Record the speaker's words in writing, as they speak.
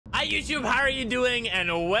Hi YouTube, how are you doing?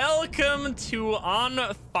 And welcome to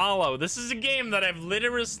Unfollow. This is a game that I've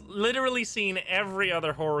literally seen every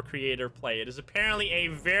other horror creator play. It is apparently a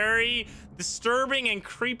very disturbing and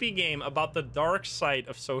creepy game about the dark side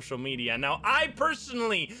of social media. Now, I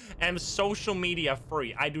personally am social media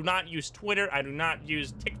free. I do not use Twitter. I do not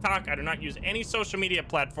use TikTok. I do not use any social media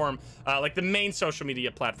platform, like the main social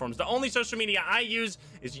media platforms. The only social media I use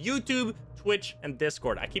is YouTube, Twitch, and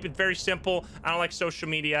Discord. I keep it very simple. I don't like social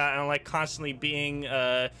media. I don't like constantly being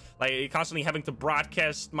like constantly having to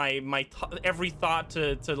broadcast my every thought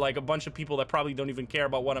to like a bunch of people that probably don't even care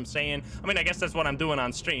about what I'm saying. I mean, I guess that's what I'm doing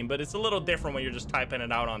on stream, but it's a little different when you're just typing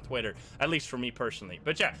it out on Twitter, at least for me personally.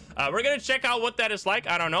 But yeah, we're gonna check out what that is like.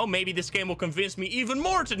 I don't know, maybe this game will convince me even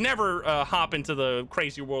more to never hop into the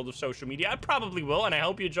crazy world of social media. I probably will, and I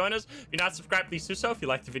hope you join us. If you're not subscribed, please do so. If you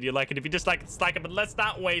like the video, like it. If you dislike it, dislike it. But let's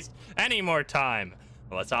not waste any more time.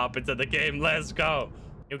 Let's hop into the game. Let's go.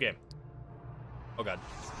 New game. Oh god.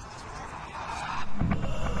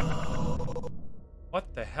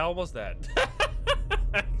 What the hell was that?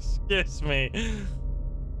 Excuse me.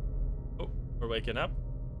 Oh, we're waking up.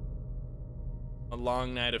 A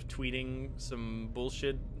long night of tweeting some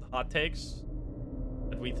bullshit hot takes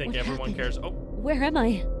that we think everyone cares. Oh, where am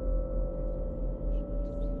I?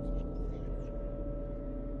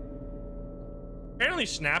 apparently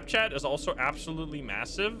Snapchat is also absolutely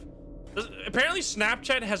massive. Apparently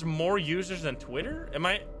Snapchat has more users than Twitter.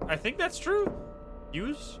 I think that's true.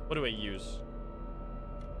 Use? What do I use?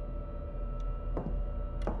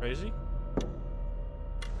 Crazy.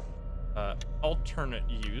 Alternate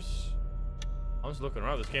use. I was looking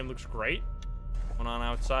around. This game looks great. What's going on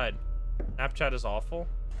outside? Snapchat is awful.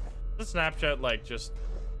 Is Snapchat like just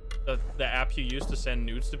the app you use to send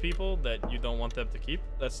nudes to people that you don't want them to keep?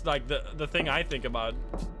 That's like the thing I think about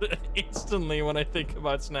instantly when I think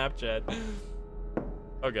about Snapchat.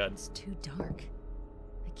 Oh god. It's too dark.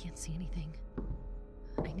 I can't see anything.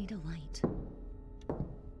 I need a light.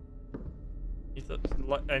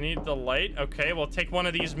 I need the light. Okay, well, take one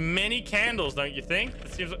of these mini candles, don't you think?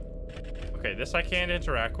 It seems like... Okay, this I can't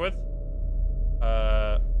interact with.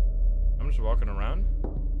 I'm just walking around.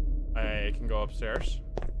 I can go upstairs.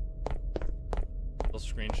 I'll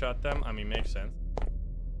screenshot them. I mean, makes sense.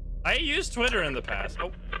 I used Twitter in the past.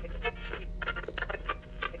 Oh.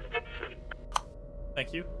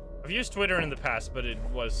 Thank you. I've used Twitter in the past, but it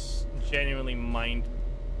was genuinely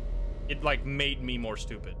it like made me more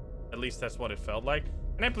stupid. At least that's what it felt like.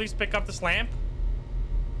 Can I please pick up this lamp?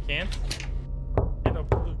 Can't. Oh,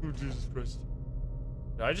 Jesus Christ.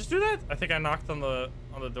 Did I just do that? I think I knocked on the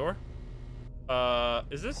door.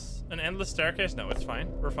 Is this an endless staircase? No, it's fine.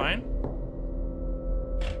 We're fine.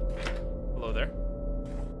 Hello there.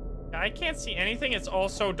 I can't see anything. It's all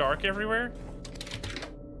so dark everywhere.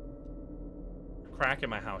 Crack in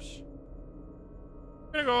my house.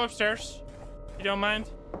 I'm gonna go upstairs. If you don't mind.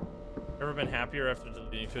 Ever been happier after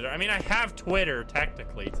deleting Twitter? I mean, I have Twitter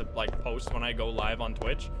technically to like post when I go live on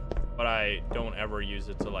Twitch, but I don't ever use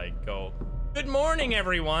it to like go, good morning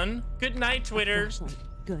everyone, good night Twitter.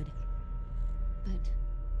 Good, but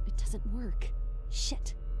it doesn't work.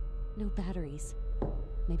 Shit, no batteries.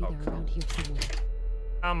 Maybe they're around here somewhere.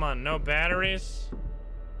 Come on, no batteries,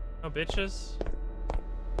 no bitches.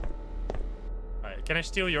 All right, can I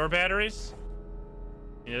steal your batteries?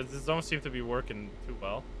 Yeah, this don't seem to be working too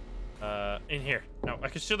well. In here. No, I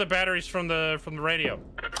can steal the batteries from the radio.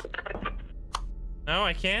 No,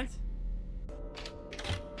 I can't.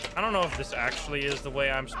 I don't know if this actually is the way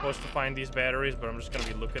I'm supposed to find these batteries, but I'm just gonna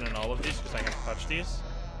be looking in all of these because I can't touch these.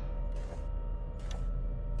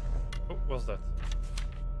 Oh, what's that?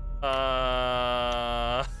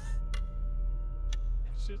 I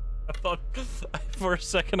thought for a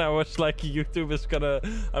second I was like, YouTube is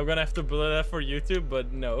I'm gonna have to blow that for YouTube,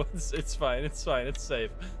 but no, it's fine. It's fine. It's safe.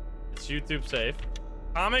 It's YouTube safe.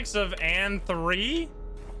 Comics of Anne 3.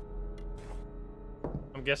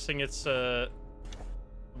 I'm guessing it's a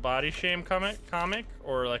body shame comic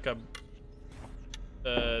or like a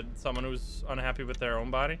someone who's unhappy with their own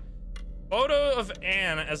body. Photo of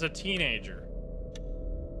Anne as a teenager.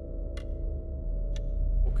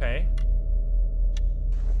 Okay.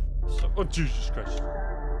 So, oh Jesus Christ.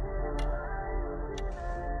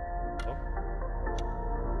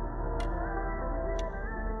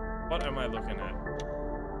 What am I looking at?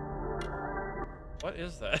 What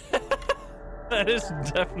is that? That is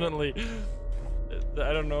definitely...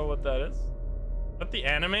 I don't know what that is. What, the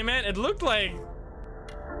anime man? It looked like...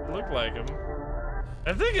 him.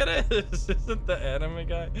 I think it is. Isn't the anime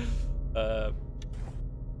guy? Okay.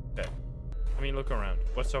 Let me look around.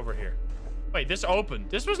 What's over here? Wait, this opened.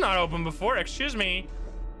 This was not open before. Excuse me.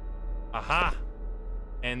 Aha.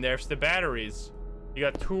 And there's the batteries. You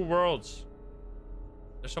got 2 worlds.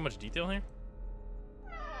 There's so much detail here.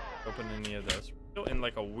 Open any of those. Still in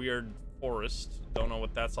like a weird forest. Don't know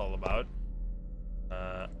what that's all about.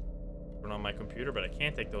 Turn on my computer, but I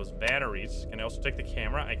can't take those batteries. Can I also take the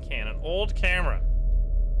camera? I can. An old camera.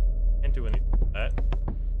 Can't do anything with that.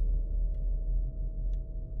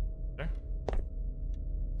 There.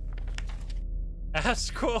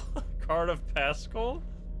 Pascal? Card of Pascal?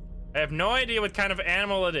 I have no idea what kind of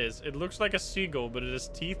animal it is. It looks like a seagull, but it has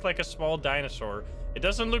teeth like a small dinosaur. It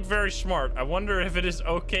doesn't look very smart. I wonder if it is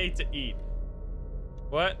okay to eat.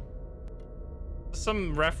 What?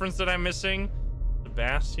 Some reference that I'm missing?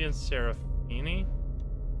 Sebastian Serafini?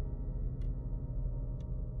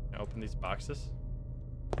 Can I open these boxes?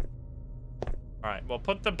 Alright, well,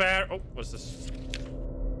 put the oh, what's this?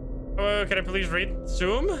 Oh, can I please read?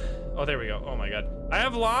 Zoom? Oh, there we go. Oh my god. I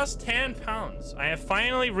have lost 10 pounds. I have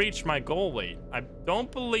finally reached my goal weight. I don't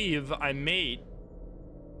believe I made...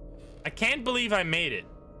 I can't believe I made it.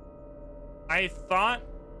 I thought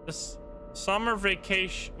this summer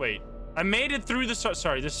vacation... Wait. I made it through the...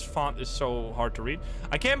 Sorry, this font is so hard to read.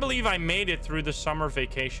 I can't believe I made it through the summer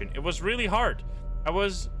vacation. It was really hard. I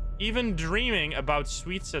was even dreaming about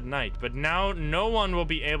sweets at night, but now no one will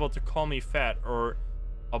be able to call me fat or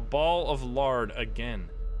a ball of lard again.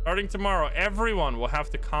 Starting tomorrow, everyone will have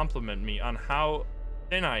to compliment me on how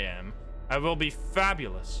thin I am. I will be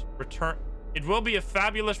fabulous. It will be a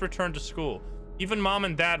fabulous return to school. Even mom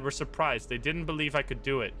and dad were surprised. They didn't believe I could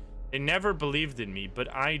do it. They never believed in me,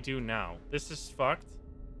 but I do now. This is fucked.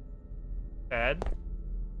 Sad.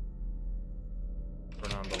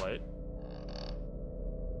 Turn on the light.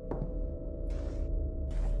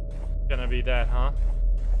 Gonna be that, huh?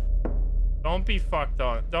 Don't be fucked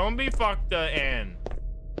on. Don't be fucked, Ann.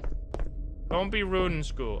 Don't be rude in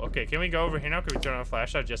school. Okay, can we go over here now? Can we turn on a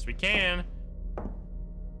flashlight? Yes, we can.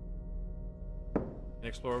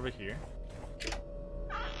 Explore over here.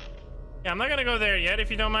 Yeah, I'm not gonna go there yet,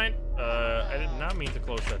 if you don't mind. I did not mean to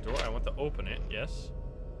close that door. I want to open it, yes.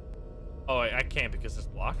 Oh, I can't because it's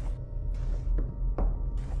blocked.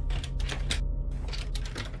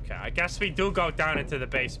 Okay, I guess we do go down into the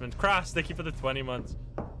basement. Cross, thank you for the 20 months.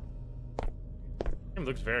 It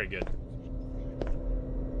looks very good.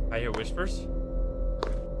 I hear whispers.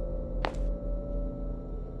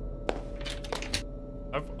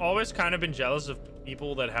 I've always kind of been jealous of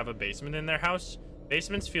people that have a basement in their house.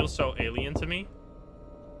 Basements feel so alien to me.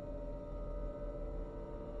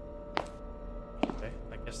 Okay,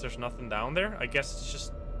 I guess there's nothing down there. I guess it's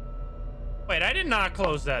just... Wait, I did not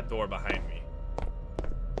close that door behind me.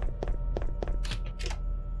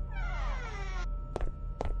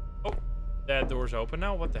 Oh, that door's open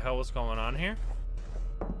now. What the hell is going on here?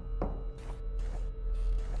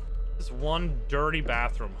 This one dirty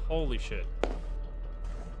bathroom. Holy shit.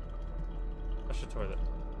 Flush the toilet.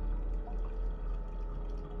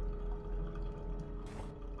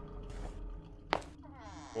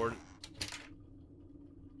 Board.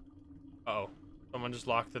 Uh-oh. Someone just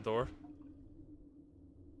locked the door.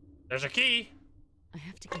 There's a key! I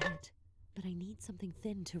have to get it, but I need something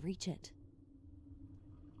thin to reach it.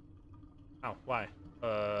 Oh, why?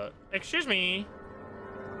 Excuse me.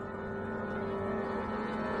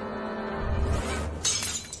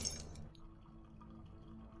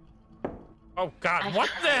 Oh god, what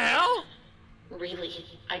the hell? Really,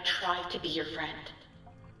 I tried to be your friend.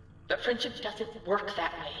 But friendship doesn't work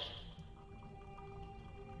that way.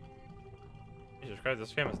 Jesus Christ,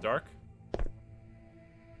 this game is dark.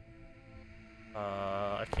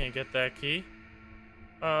 I can't get that key.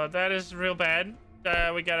 That is real bad.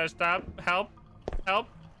 We gotta stop. Help. Help.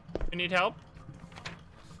 We need help.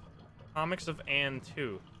 Comics of Anne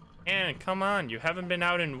 2. Anne, come on. You haven't been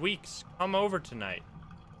out in weeks. Come over tonight.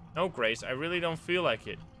 No, Grace, I really don't feel like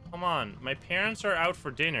it. Come on. My parents are out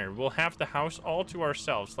for dinner. We'll have the house all to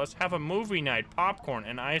ourselves. Let's have a movie night, popcorn,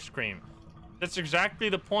 and ice cream. That's exactly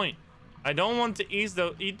the point. I don't want to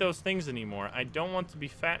eat those things anymore. I don't want to be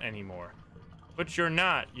fat anymore. But you're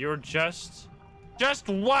not. You're just... Just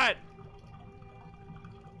what?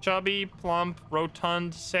 Chubby, plump,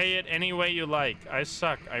 rotund. Say it any way you like. I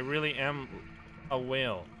suck. I really am a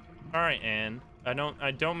whale. Alright, Anne. I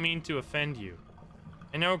don't mean to offend you.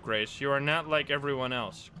 I know, Grace. You are not like everyone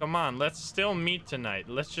else. Come on, let's still meet tonight.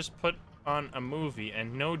 Let's just put on a movie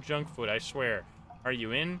and no junk food, I swear. Are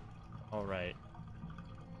you in? Alright.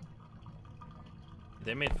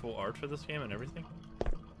 They made full art for this game and everything?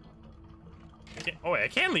 Oh wait, I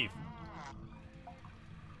can leave!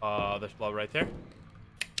 There's blood right there.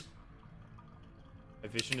 My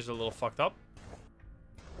vision is a little fucked up.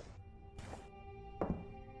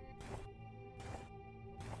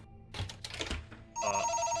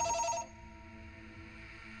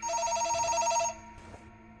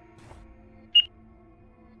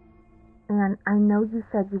 Anne, I know you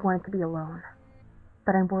said you wanted to be alone,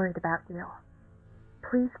 but I'm worried about you.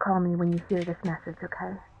 Please call me when you hear this message,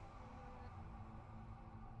 okay?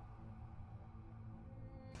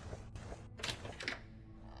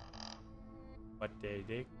 What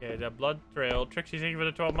day? The blood trail. Trixie, thank you for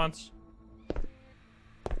the 12 months.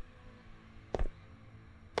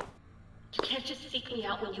 You can't just seek me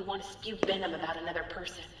out when you want to spew venom about another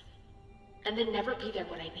person, and then never be there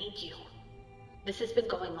when I need you. This has been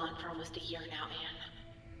going on for almost a year now,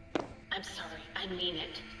 Anne. I'm sorry, I mean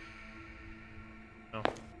it. No.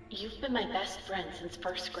 You've been my best friend since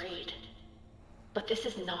first grade, but this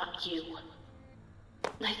is not you.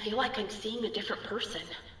 I feel like I'm seeing a different person.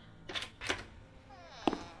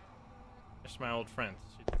 That's my old friend.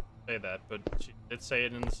 She didn't say that, but she did say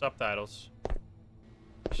it in the subtitles.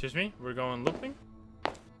 Excuse me? We're going looping?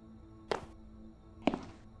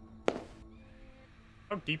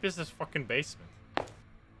 How deep is this fucking basement?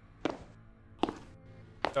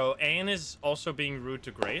 So, Anne is also being rude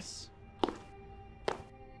to Grace.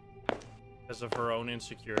 Because of her own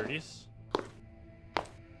insecurities.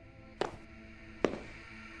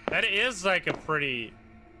 That is like a pretty...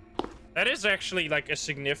 That is actually like a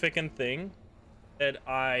significant thing that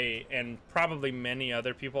I and probably many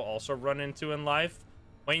other people also run into in life.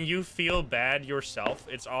 When you feel bad yourself,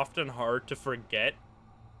 it's often hard to forget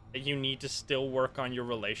that you need to still work on your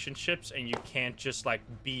relationships and you can't just like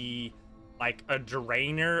be like a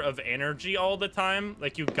drainer of energy all the time.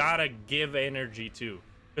 Like you gotta give energy too,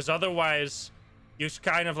 because otherwise it's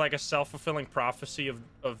kind of like a self-fulfilling prophecy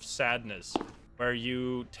of sadness, where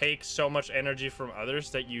you take so much energy from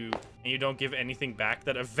others that you don't give anything back,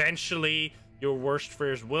 that eventually your worst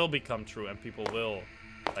fears will become true and people will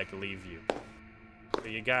like leave you. So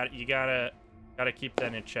you gotta keep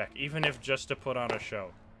that in check, even if just to put on a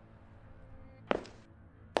show.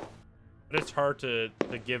 But it's hard to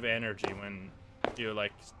give energy when you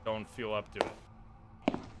like don't feel up to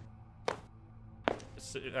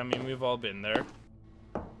it. I mean, we've all been there.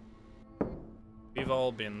 We've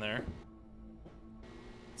all been there.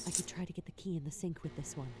 I could try to get the key in the sink with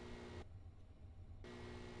this one.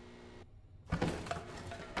 What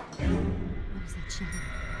was that shadow?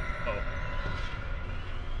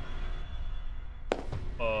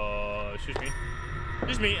 Oh. Excuse me.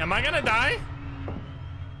 Excuse me, am I gonna die?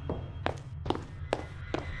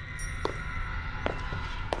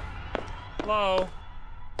 Hello?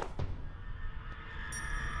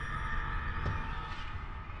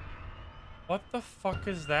 What the fuck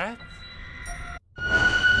is that?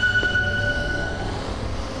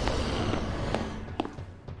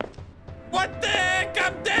 What the heck?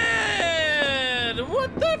 I'm dead!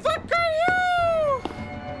 What the fuck are you?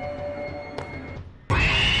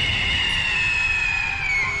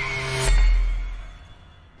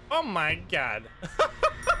 Oh my god.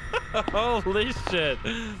 Holy shit.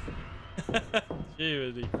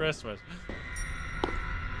 Gee, Christmas.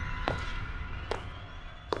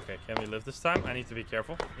 Okay, can we live this time? I need to be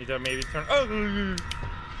careful. Need to maybe turn. Oh!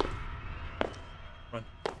 Run.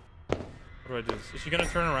 What do I do? Is she gonna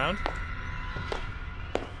turn around?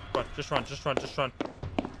 Run, just run, just run, just run.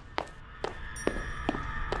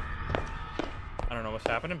 I don't know what's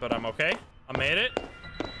happening, but I'm okay. I made it.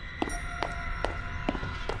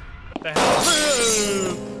 What the hell?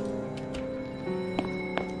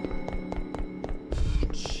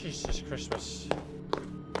 Jesus Christmas.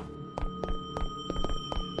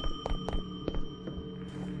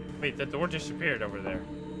 Wait, the door disappeared over there.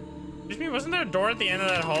 Excuse me, wasn't there a door at the end of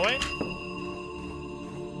that hallway?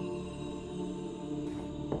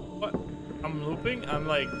 What? I'm looping? I'm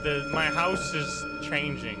like, my house is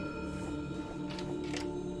changing.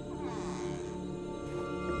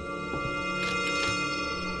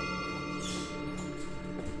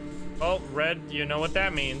 Oh, red, you know what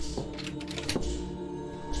that means.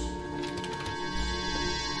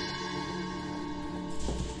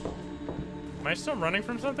 Am I still running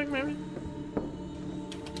from something, maybe?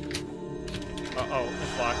 Uh-oh,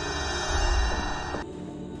 it's locked.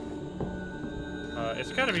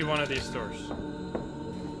 It's gotta be one of these stores.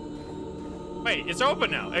 Wait, it's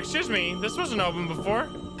open now. Excuse me, this wasn't open before.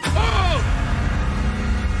 Oh!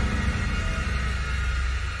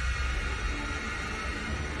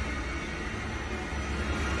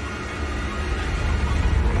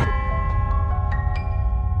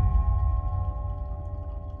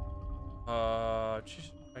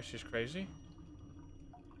 She's crazy.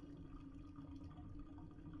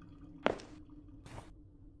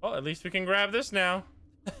 Well, at least we can grab this now.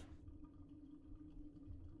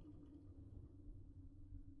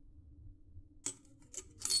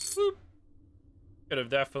 Could have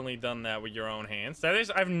definitely done that with your own hands. That is,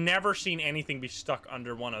 I've never seen anything be stuck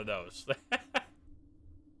under one of those.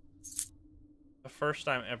 The first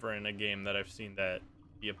time ever in a game that I've seen that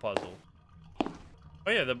be a puzzle. Oh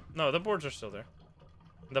yeah, the boards are still there.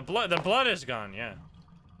 The blood is gone, yeah.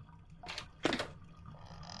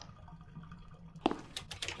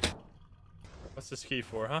 What's this key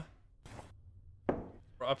for, huh?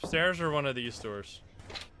 For upstairs or one of these doors?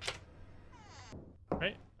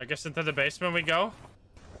 Right, I guess into the basement we go.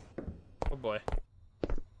 Oh boy.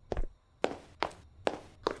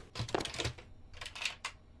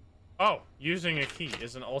 Oh, using a key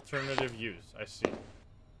is an alternative use. I see.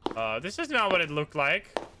 This is not what it looked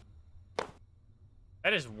like.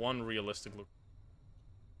 That is one realistic look.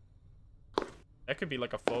 That could be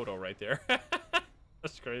like a photo right there.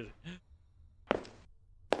 That's crazy.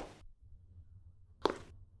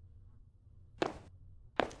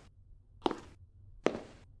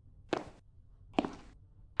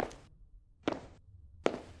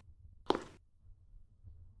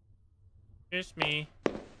 Excuse me.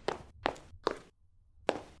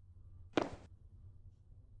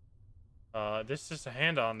 This is a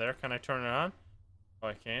hand on there. Can I turn it on? Oh,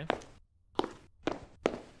 I can.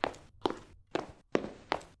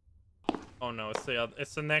 Oh no,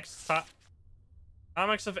 it's the next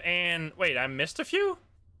comics of Anne. Wait, I missed a few?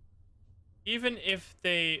 Even if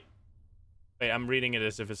they... Wait, I'm reading it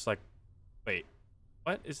as if it's like... Wait,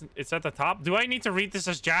 what? It's at the top? Do I need to read this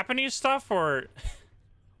as Japanese stuff, or...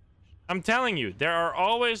 I'm telling you, there are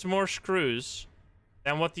always more screws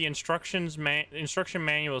than what the instruction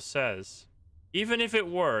manual says. Even if it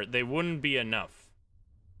were, they wouldn't be enough.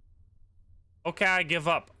 Okay, I give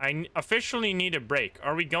up. I officially need a break.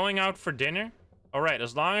 Are we going out for dinner? Alright,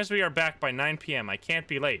 as long as we are back by 9 p.m. I can't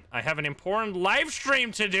be late. I have an important live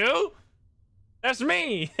stream to do! That's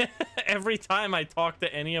me! Every time I talk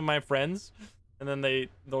to any of my friends, and then they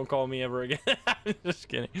don't call me ever again. I'm just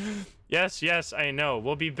kidding. Yes, yes, I know.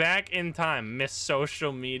 We'll be back in time, Miss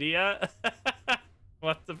Social Media.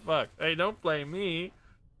 What the fuck? Hey, don't blame me.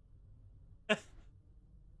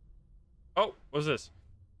 Oh, what's this?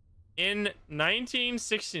 In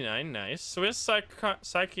 1969, nice, Swiss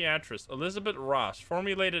psychiatrist Elizabeth Ross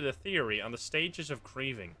formulated a theory on the stages of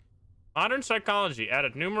grieving. Modern psychology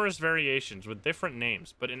added numerous variations with different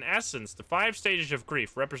names, but in essence, the 5 stages of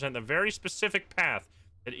grief represent a very specific path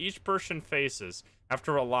that each person faces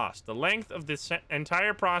after a loss. The length of this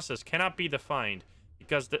entire process cannot be defined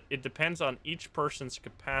because it depends on each person's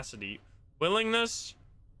capacity, willingness,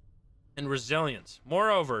 and resilience.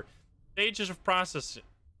 Moreover, stages of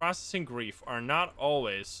processing grief are not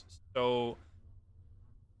always so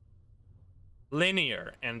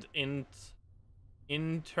linear and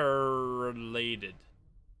interrelated.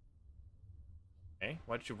 Okay,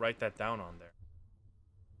 why did you write that down on there?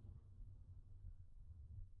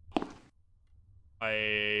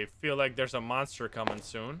 I feel like there's a monster coming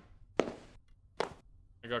soon.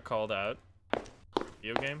 I got called out.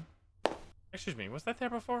 Video game? Excuse me, was that there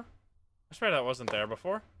before? I swear that wasn't there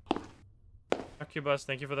before. Succubus,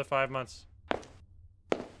 thank you for the 5 months.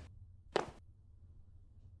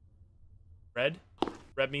 Red?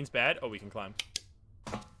 Red means bad? Oh, we can climb.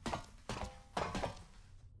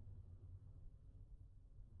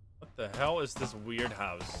 What the hell is this weird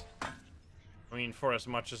house? I mean, for as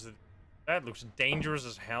much as that looks dangerous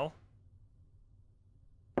as hell.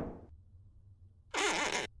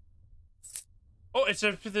 Oh, it's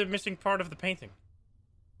the missing part of the painting.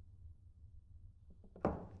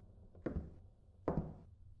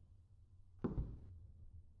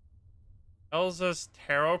 Elsa's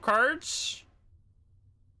tarot cards?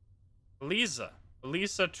 Elisa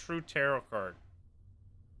True Tarot card.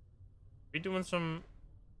 We doing some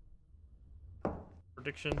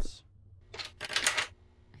predictions? I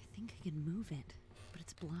think I can move it, but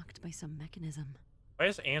it's blocked by some mechanism. Why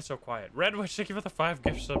is Anne so quiet? Red Witch, thank you for the 5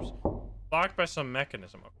 gift subs. Blocked by some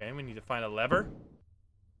mechanism. Okay, we need to find a lever.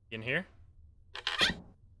 In here.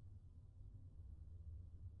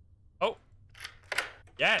 Oh.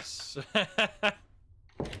 Yes.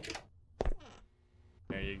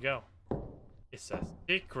 There you go. It's a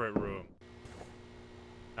secret room.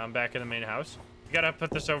 I'm back in the main house. You gotta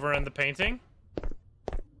put this over in the painting.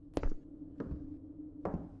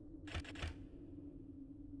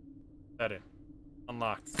 That in.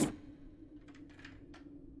 Unlocked.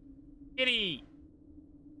 Kitty.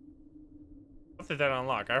 What did that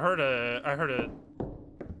unlock? I heard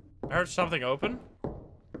something open.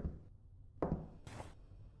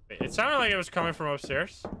 Wait, it sounded like it was coming from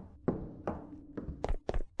upstairs.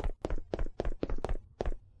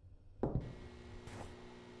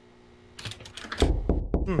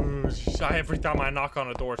 Every time I knock on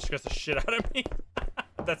a door, it scares the shit out of me.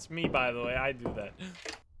 That's me, by the way. I do that.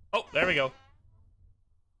 Oh, there we go.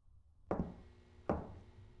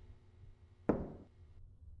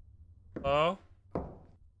 Oh.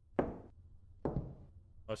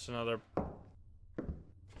 What's another?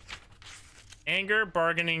 Anger,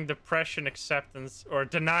 bargaining, depression, acceptance, or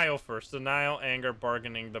denial first. Denial, anger,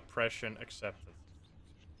 bargaining, depression, acceptance.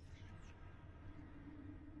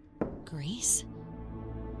 Grace?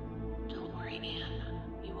 Don't worry, Anne.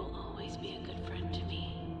 You will always be a good friend to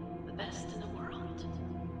me. The best in the world.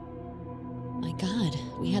 My God,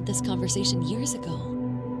 we had this conversation years ago.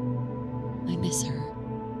 I miss her.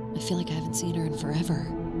 I feel like I haven't seen her in forever.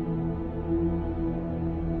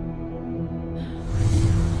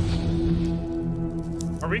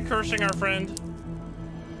 Are we cursing our friend?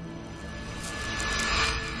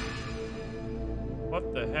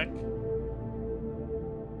 What the heck?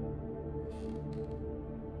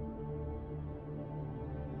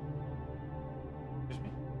 Excuse me?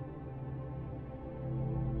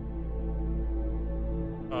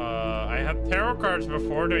 I have tarot cards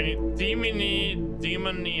before. Do I need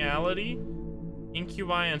demoniality?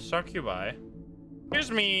 Incubi and succubi?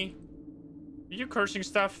 Excuse me. Are you cursing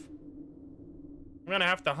stuff? I'm gonna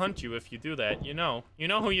have to hunt you if you do that. You know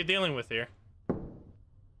who you're dealing with here.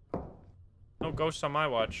 No ghosts on my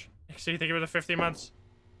watch. So you think it was the 50 months?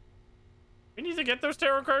 We need to get those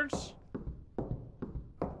tarot cards?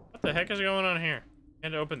 What the heck is going on here?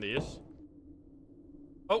 Can't open these.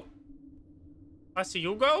 Oh. I see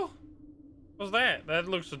you go? What's that? That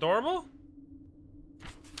looks adorable?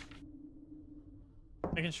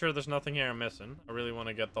 Making sure there's nothing here I'm missing. I really want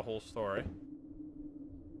to get the whole story.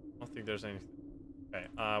 I don't think there's anything. Okay,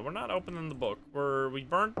 we're not opening the book. We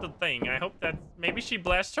burnt the thing. I hope that maybe she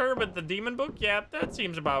blessed her with the demon book. Yeah, that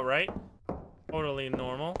seems about right. Totally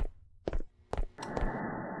normal.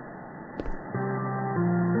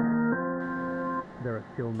 There are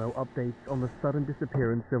still no updates on the sudden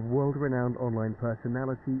disappearance of world-renowned online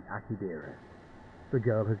personality Akidera. The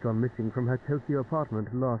girl has gone missing from her Tokyo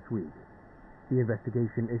apartment last week. The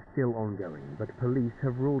investigation is still ongoing, but police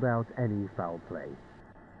have ruled out any foul play.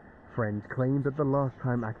 Friends claim that the last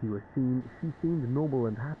time Aki was seen, she seemed normal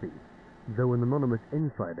and happy, though an anonymous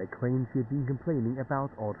insider claimed she had been complaining about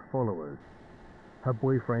odd followers. Her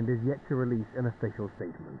boyfriend is yet to release an official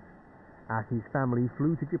statement. Aki's family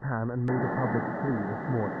flew to Japan and made a public plea this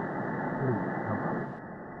morning. Please come home.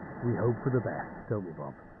 We hope for the best, don't we,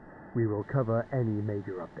 Bob? We will cover any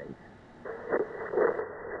major updates.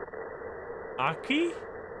 Aki?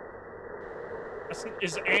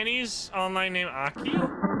 Is Annie's online name Aki?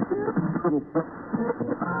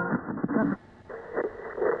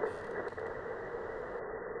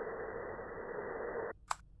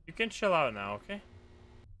 You can chill out now, okay?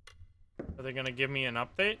 Are they gonna give me an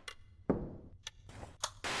update?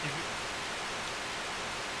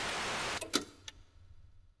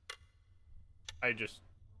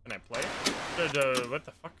 Can I play it? What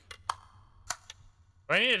the fuck?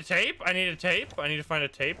 Do I need a tape? I need a tape? I need to find a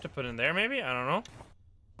tape to put in there, maybe? I don't know.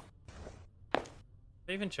 Did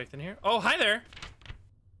I even checked in here? Oh, hi there!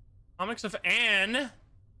 Comics of Anne.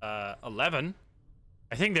 11.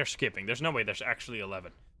 I think they're skipping. There's no way there's actually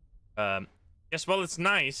 11. Yes, well, it's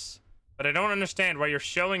nice, but I don't understand why you're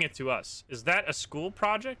showing it to us. Is that a school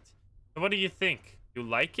project? What do you think? You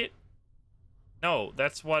like it? No,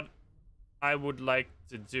 that's what I would like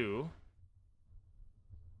to do.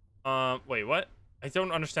 Wait, what? I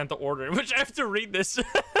don't understand the order in which I have to read this.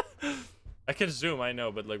 I can zoom, I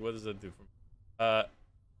know, but like, what does that do for me?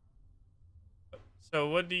 So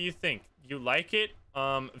what do you think? You like it?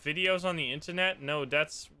 Videos on the internet? No,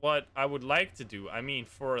 that's what I would like to do. I mean,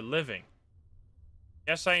 for a living.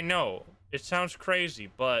 Yes, I know. It sounds crazy,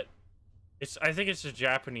 but I think it's a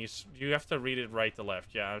Japanese. You have to read it right to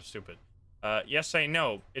left. Yeah, I'm stupid. Yes, I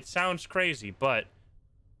know. It sounds crazy, but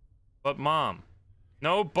Mom.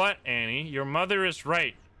 No, but Annie, your mother is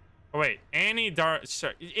right. Oh, wait, Annie,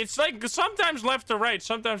 sorry. It's like sometimes left to right,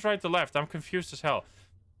 sometimes right to left. I'm confused as hell.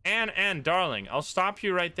 Anne, darling, I'll stop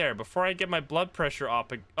you right there. Before I get my blood pressure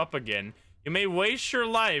up again, you may waste your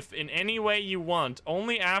life in any way you want,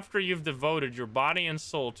 only after you've devoted your body and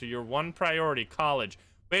soul to your one priority, college.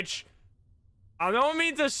 Which, I don't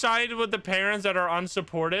mean to side with the parents that are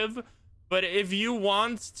unsupportive, but if you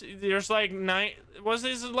want, there's like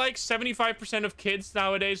is it like 75% of kids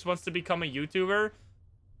nowadays wants to become a YouTuber?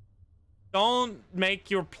 Don't make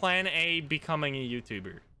your plan A becoming a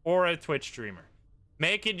YouTuber or a Twitch streamer.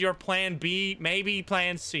 Make it your plan B, maybe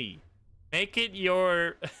plan C. Make it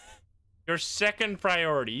your your second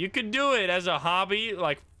priority. You could do it as a hobby,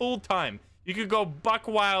 like full time. You could go buck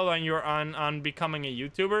wild on becoming a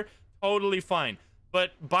YouTuber, totally fine.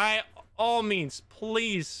 But by all means,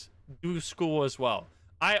 please do school as well.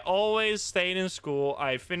 I always stayed in school.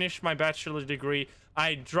 I finished my bachelor's degree.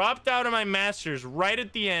 I dropped out of my master's right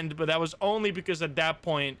at the end, but that was only because at that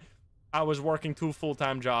point I was working 2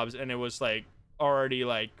 full-time jobs, and it was like already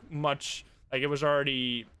like much like it was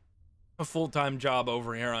already a full-time job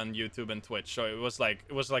over here on YouTube and Twitch. So it was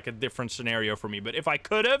like a different scenario for me. But if I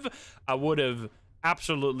could have, I would have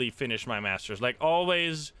absolutely finished my master's. Like,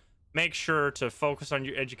 always make sure to focus on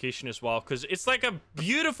your education as well, because it's like a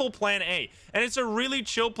beautiful plan A, and it's a really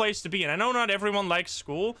chill place to be. And I know not everyone likes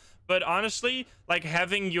school, but honestly, like,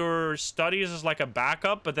 having your studies is like a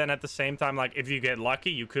backup, but then at the same time, like, if you get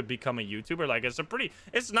lucky, you could become a YouTuber. Like,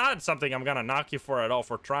 it's not something I'm gonna knock you for at all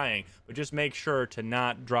for trying, but just make sure to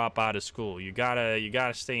not drop out of school. You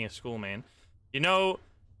gotta stay in school, man. You know,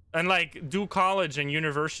 and like, do college and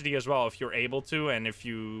university as well if you're able to, and if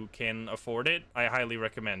you can afford it. I highly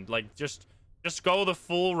recommend, like, just go the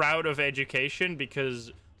full route of education,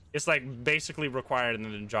 because it's like basically required in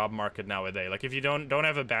the job market nowadays. Like, if you don't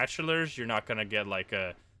have a bachelor's, you're not gonna get like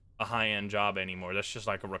a high-end job anymore. That's just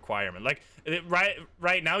like a requirement. Like,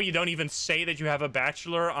 right now, you don't even say that you have a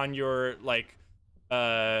bachelor on your like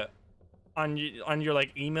on your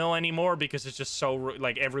like email anymore, because it's just so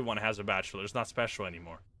like everyone has a bachelor. It's not special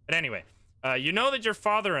anymore. But anyway, you know that your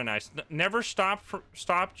father and I never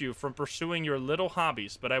stopped you from pursuing your little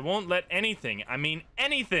hobbies, but I won't let anything, I mean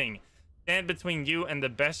anything, stand between you and the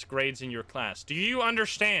best grades in your class. Do you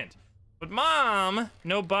understand? But Mom,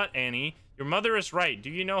 no but, Annie, your mother is right. Do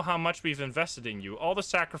you know how much we've invested in you? All the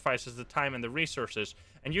sacrifices, the time, and the resources.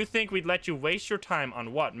 And you think we'd let you waste your time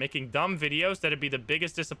on what? Making dumb videos? That'd be the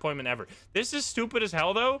biggest disappointment ever. This is stupid as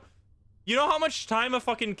hell, though. You know how much time a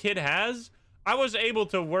fucking kid has? I was able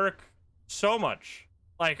to work so much.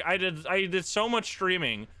 Like, I did so much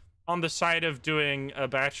streaming on the side of doing a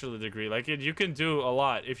bachelor degree. Like, you can do a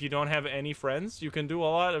lot. If you don't have any friends, you can do a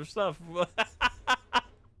lot of stuff.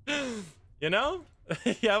 You know?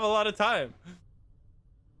 You have a lot of time.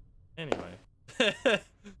 Anyway.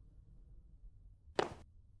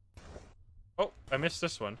 Oh, I missed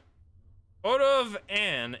this one. Photo of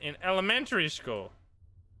Anne in elementary school.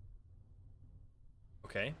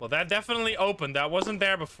 Okay, well, that definitely opened. That wasn't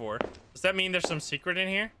there before. Does that mean there's some secret in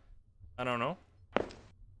here? I don't know.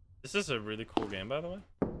 This is a really cool game, by the way.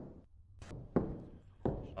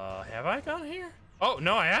 Have I gone here? Oh,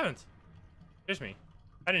 no, I haven't. Excuse me.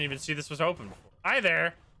 I didn't even see this was open before. Hi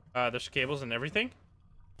there. There's cables and everything.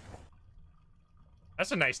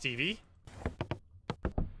 That's a nice TV.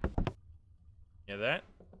 Yeah, that.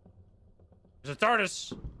 There's a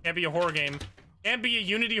TARDIS. Can't be a horror game. Can't be a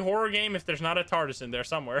Unity horror game if there's not a TARDIS in there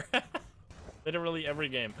somewhere. Literally every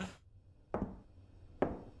game.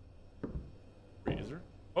 Razor.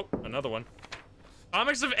 Oh, another one.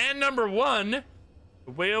 Comics of Anne #1.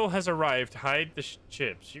 The whale has arrived. Hide the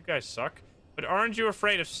chips. You guys suck. But aren't you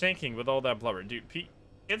afraid of sinking with all that blubber? Dude,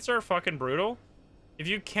 kids are fucking brutal. If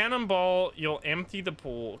you cannonball, you'll empty the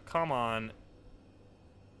pool. Come on.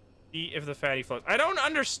 See if the fatty floats. I don't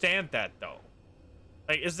understand that, though.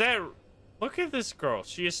 Like, is that... Look at this girl.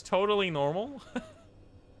 She is totally normal.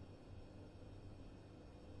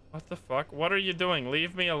 What the fuck? What are you doing?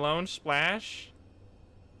 Leave me alone, Splash?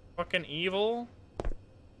 Fucking evil.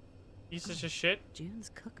 Pieces of shit. June's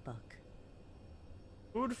cookbook.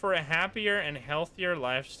 Food for a happier and healthier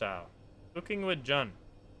lifestyle. Cooking with Jun.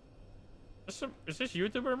 Is this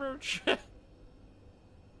YouTuber merch?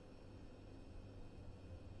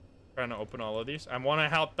 Trying to open all of these. I want to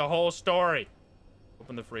help the whole story.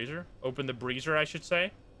 Open the freezer. Open the breezer, I should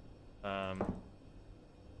say.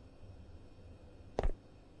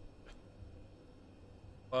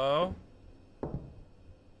 Hello?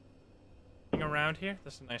 Around here?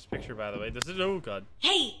 That's a nice picture, by the way. This is... Oh, God.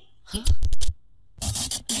 Hey! Huh?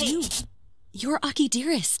 Hey. You're Aki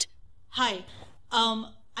Dearest. Hi.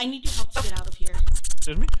 I need your help to get out of here.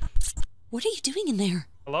 Excuse me? What are you doing in there?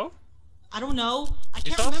 Hello? I don't know. I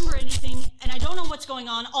can't remember anything, and I don't know what's going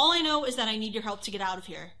on. All I know is that I need your help to get out of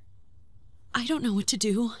here. I don't know what to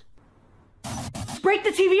do. Break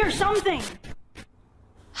the TV or something!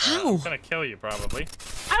 How? I'm gonna kill you, probably.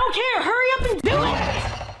 I don't care! Hurry up and do it!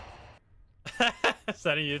 Is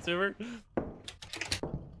that a YouTuber?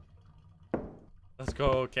 Let's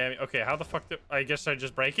go, Cammy. Okay, how the fuck do... I guess I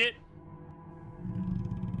just break it?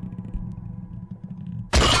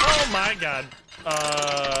 Oh my God.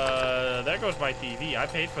 There goes my TV. I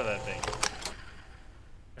paid for that thing.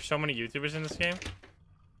 There's so many YouTubers in this game.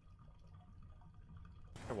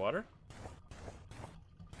 Water?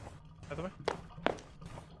 By the way?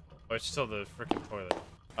 Oh, it's still the freaking toilet.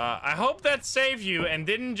 I hope that saved you and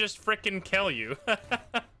didn't just freaking kill you.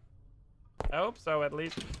 I hope so, at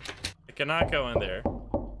least. I cannot go in there.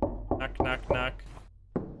 Knock, knock, knock.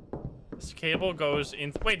 This cable goes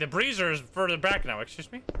in. Wait, the breezer is further back now.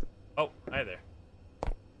 Excuse me? Oh, hi there.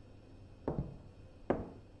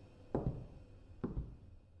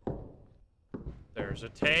 There's a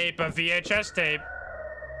tape, a VHS tape.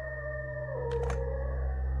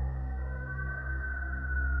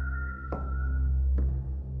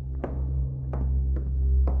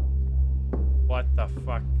 What the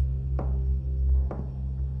fuck?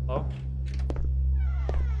 Hello?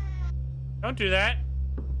 Don't do that.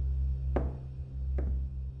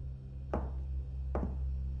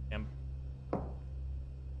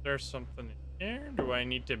 There's something in here. Do I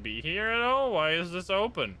need to be here at all? Why is this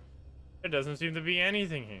open? There doesn't seem to be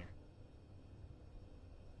anything here.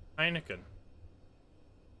 Heineken.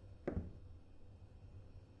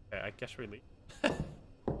 Okay, I guess we leave. I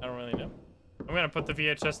don't really know. I'm gonna put the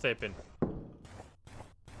VHS tape in.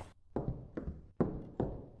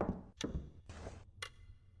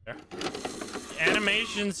 There. The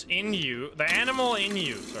animations in you. The animal in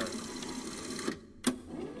you, sorry.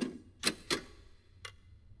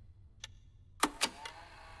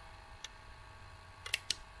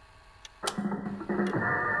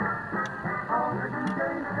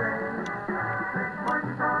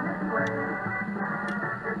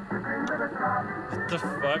 What the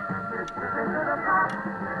fuck?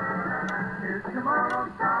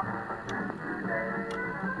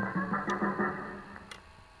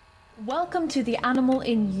 Welcome to The Animal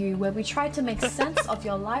in You, where we try to make sense of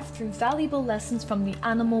your life through valuable lessons from the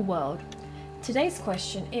animal world. Today's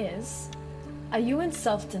question is, are you in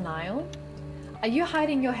self-denial? Are you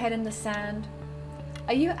hiding your head in the sand?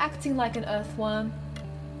 Are you acting like an earthworm?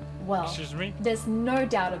 Well, Excuse me? there's no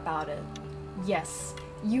doubt about it. Yes,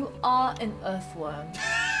 you are an earthworm.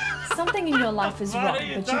 Something in your life is What wrong, are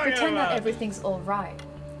you but you talking pretend about? that everything's all right.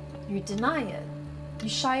 You deny it. You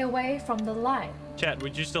shy away from the light. Chat,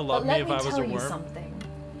 would you still But love me let if me I was tell a you worm? something.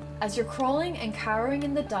 As you're crawling and cowering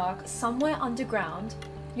in the dark somewhere underground,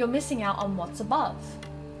 you're missing out on what's above.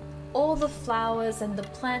 All the flowers and the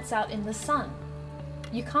plants out in the sun.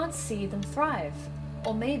 You can't see them thrive.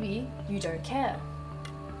 Or maybe you don't care.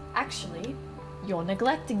 Actually, you're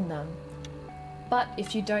neglecting them. But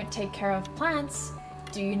if you don't take care of plants,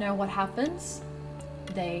 do you know what happens?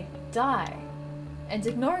 They die. And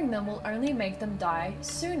ignoring them will only make them die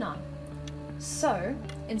sooner. So,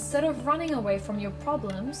 instead of running away from your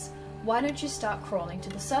problems, why don't you start crawling to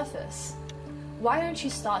the surface? Why don't you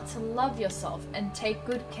start to love yourself and take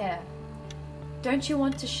good care? Don't you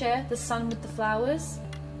want to share the sun with the flowers?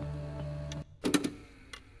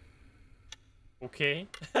 Okay.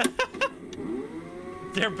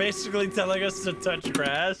 They're basically telling us to touch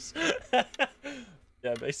grass.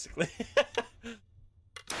 Yeah, basically.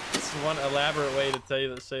 This is one elaborate way to tell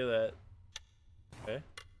you to say that. Okay.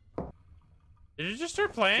 Did you just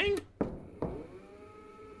start playing?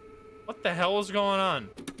 What the hell is going on?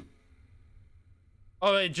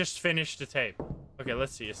 Oh, it just finished the tape. Okay,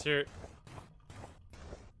 let's see. Is there...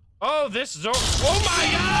 Oh, this zone... Oh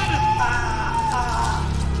my god!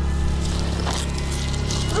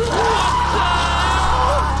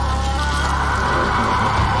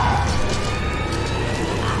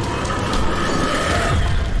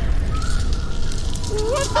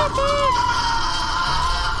 What the fuck?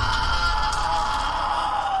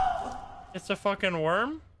 It's a fucking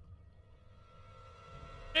worm?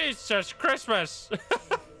 Jesus Christmas!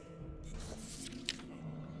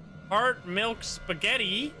 Heart milk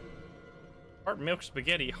spaghetti. Heart milk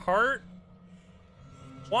spaghetti. Heart.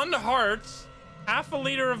 1 heart. Half a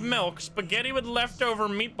liter of milk. Spaghetti with leftover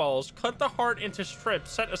meatballs. Cut the heart into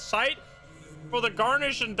strips. Set aside for the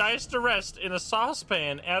garnish and dice the rest in a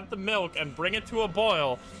saucepan. Add the milk and bring it to a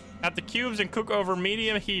boil. Add the cubes and cook over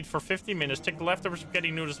medium heat for 50 minutes. Take the leftover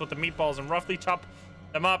spaghetti noodles with the meatballs and roughly chop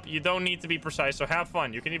them up. You don't need to be precise, so have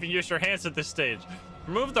fun. You can even use your hands at this stage.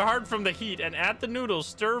 Remove the heart from the heat and add the noodles.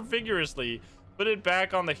 Stir vigorously. Put it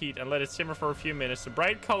back on the heat and let it simmer for a few minutes. The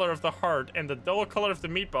bright color of the heart and the dull color of the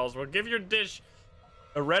meatballs will give your dish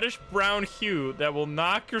a reddish-brown hue that will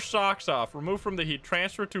knock your socks off. Remove from the heat.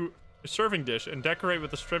 Transfer to a serving dish and decorate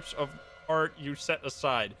with the strips of heart you set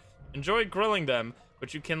aside. Enjoy grilling them,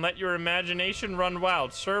 but you can let your imagination run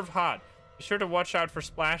wild. Serve hot. Be sure to watch out for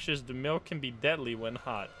splashes. The milk can be deadly when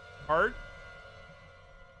hot. Heart?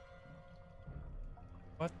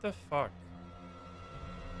 What the fuck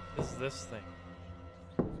is this thing?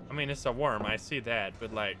 I mean, it's a worm. I see that.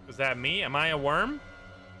 But, like, is that me? Am I a worm?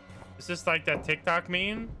 Is this like that TikTok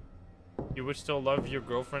meme? You would still love your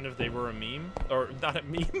girlfriend if they were a meme? Or, not a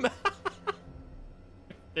meme.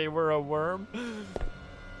 They were a worm.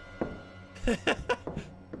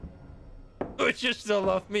 Would you still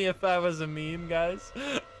love me if I was a meme, guys? Wait,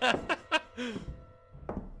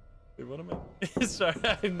 what am I? Sorry,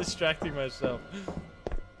 I'm distracting myself.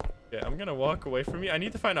 Okay, I'm gonna walk away from you. I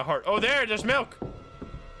need to find a heart. Oh, there's milk. Is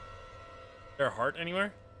there a heart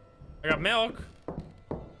anywhere? I got milk.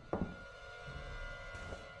 I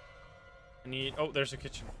need... Oh, there's a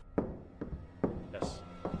kitchen. Yes.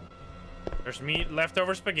 There's meat,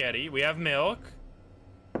 leftover spaghetti. We have milk.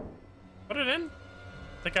 Put it in.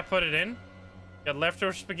 I think I put it in. Got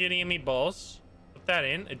leftover spaghetti and meatballs. Put that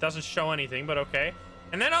in. It doesn't show anything, but okay.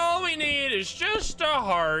 And then all we need is just a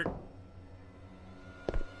heart.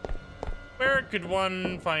 Where could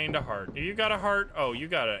one find a heart? Do you got a heart? Oh, you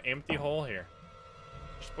got an empty hole here.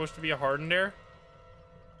 There's supposed to be a heart in there.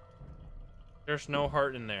 There's no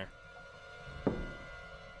heart in there.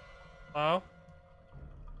 Hello?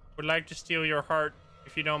 Would like to steal your heart,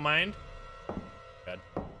 if you don't mind. Good.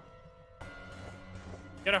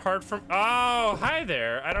 Get a heart from... Oh, hi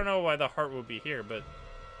there. I don't know why the heart would be here, but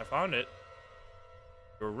I found it.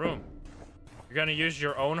 Your room. You're gonna use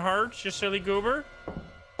your own hearts, you silly goober?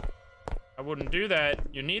 I wouldn't do that.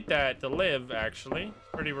 You need that to live, actually.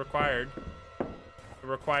 It's pretty required. A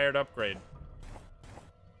required upgrade.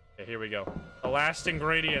 Okay, here we go. The last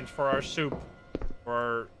ingredient for our soup. For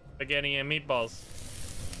our spaghetti and meatballs.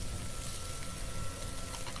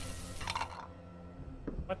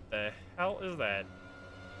 What the hell is that?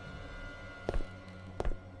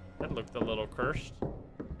 That looked a little cursed.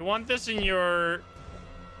 You want this in your...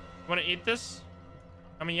 You want to eat this?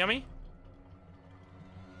 Yummy, yummy?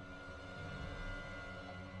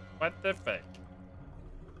 What the fuck?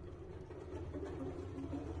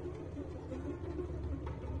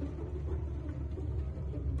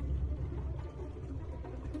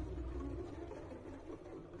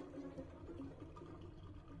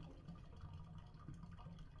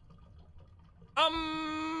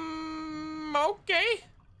 Okay.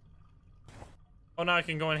 Oh, now I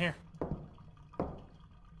can go in here.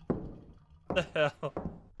 What the hell?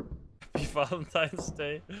 Happy Valentine's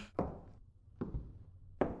Day.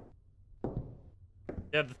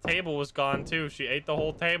 Yeah, the table was gone too. She ate the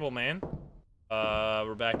whole table, man.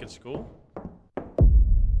 We're back at school. The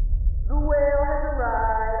whale has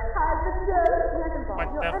arrived. Hide the joke. What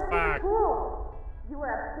the fuck? You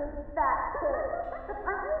are a big fat pig.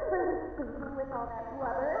 Aren't you really speaking with all that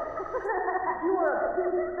blubber? You are a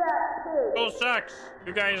big fat pig. School sucks.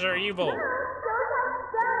 You guys are evil.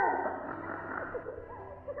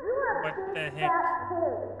 What the heck?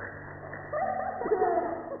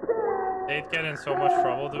 They'd get in so much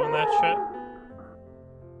trouble doing that shit.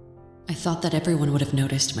 I thought that everyone would have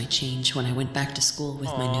noticed my change when I went back to school with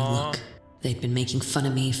my new look. They'd been making fun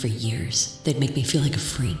of me for years. They'd make me feel like a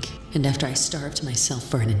freak. And after I starved myself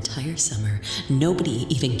for an entire summer, nobody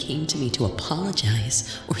even came to me to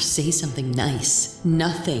apologize or say something nice.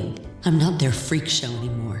 Nothing. I'm not their freak show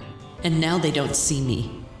anymore. And now they don't see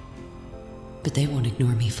me. But they won't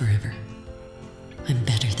ignore me forever. I'm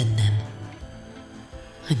better than them.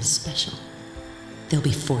 I'm special. They'll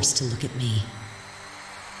be forced to look at me.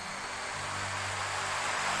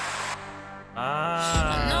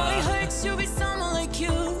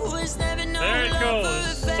 Very cool.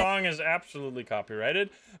 This song is absolutely copyrighted,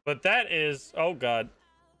 but that is... Oh, God.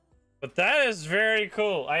 But that is very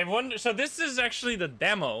cool. I wonder... So this is actually the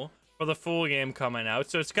demo for the full game coming out,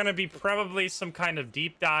 so it's going to be probably some kind of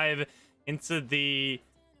deep dive into the...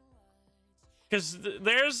 Because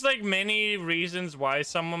there's, like, many reasons why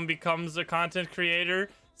someone becomes a content creator.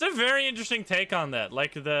 It's a very interesting take on that.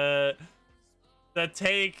 Like, the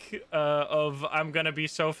take of I'm gonna be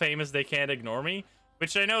so famous they can't ignore me.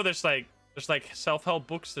 Which I know there's like self-help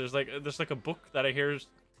books. There's like a book that I hear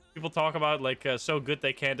people talk about, like So Good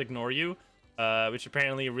They Can't Ignore You. Which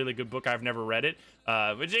apparently a really good book. I've never read it.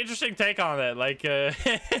 Which interesting take on that. Like, a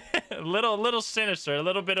little sinister. A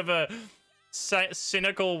little bit of a...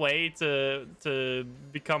 cynical way to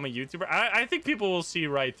become a YouTuber. I think people will see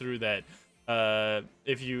right through that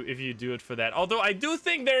if you do it for that. Although I do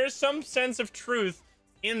think there is some sense of truth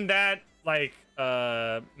in that, like,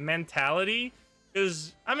 mentality,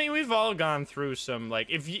 because I mean we've all gone through some, like,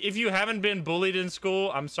 if you haven't been bullied in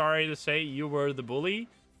school, I'm sorry to say you were the bully,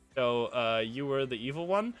 so you were the evil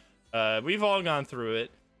one. We've all gone through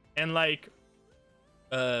it, and like.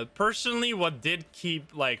 Personally, what did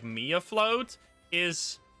keep, like, me afloat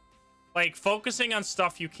is, like, focusing on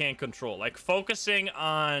stuff you can't control. Like, focusing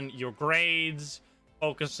on your grades,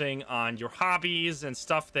 focusing on your hobbies and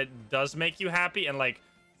stuff that does make you happy. And, like,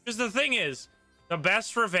 because the thing is, the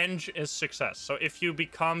best revenge is success. So if you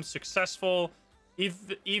become successful,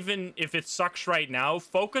 even if it sucks right now,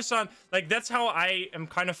 focus on, like, that's how I am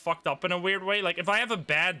kind of fucked up in a weird way. Like, if I have a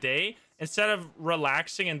bad day instead of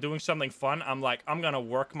relaxing and doing something fun, I'm like, I'm gonna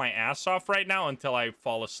work my ass off right now until I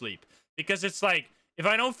fall asleep. Because it's like, if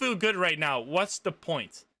I don't feel good right now, what's the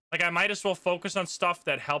point? Like, I might as well focus on stuff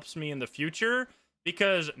that helps me in the future,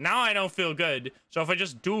 because now I don't feel good. So if I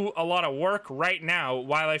just do a lot of work right now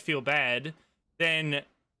while I feel bad, then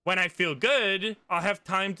when I feel good, I'll have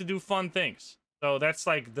time to do fun things. So that's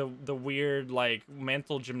like the weird like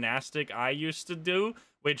mental gymnastic I used to do,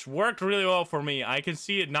 which worked really well for me. I can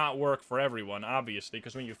see it not work for everyone, obviously,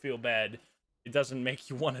 because when you feel bad, it doesn't make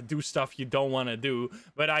you want to do stuff you don't want to do.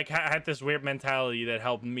 But I had this weird mentality that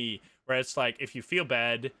helped me, where it's like, if you feel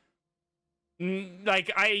bad,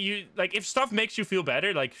 like if stuff makes you feel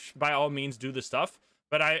better, like by all means do the stuff.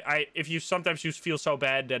 But if you sometimes you feel so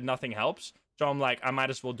bad that nothing helps, so I'm like, I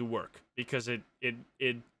might as well do work, because it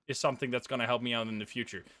is something that's gonna help me out in the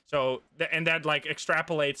future. So and that like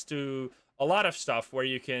extrapolates to a lot of stuff where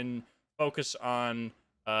you can focus on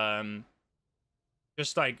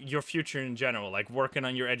just like your future in general, like working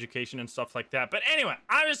on your education and stuff like that. But anyway,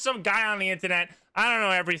 I'm just some guy on the internet. I don't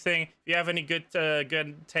know everything. If you have any good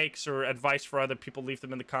takes or advice for other people, leave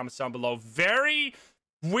them in the comments down below. Very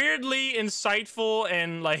weirdly insightful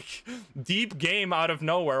and like deep game out of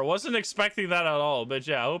nowhere. Wasn't expecting that at all. But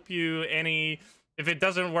yeah, I hope if it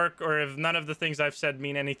doesn't work, or if none of the things I've said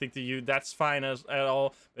mean anything to you, that's fine at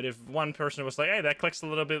all. But if one person was like, hey, that clicks a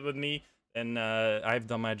little bit with me, and I've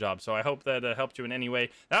done my job. So I hope that helped you in any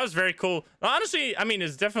way. That was very cool. Honestly, I mean,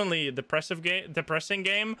 it's definitely a depressing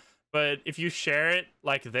game, but if you share it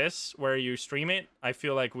like this, where you stream it, I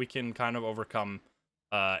feel like we can kind of overcome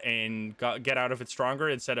and get out of it stronger,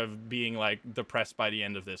 instead of being like depressed by the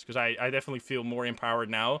end of this. Because I definitely feel more empowered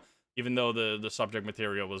now, even though the subject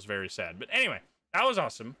material was very sad. But anyway, that was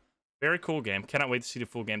awesome. Very cool game. Cannot wait to see the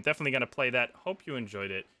full game. Definitely gonna play that. Hope you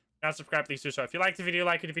enjoyed it. Now subscribe, please do so. If you liked the video,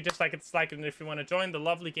 like it. If you dislike it, dislike it. And if you want to join the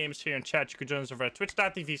lovely games here in chat, you can join us over at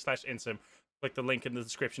twitch.tv/insym. Click the link in the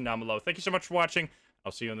description down below. Thank you so much for watching.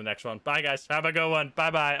 I'll see you in the next one. Bye, guys. Have a good one.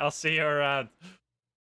 Bye-bye. I'll see you around.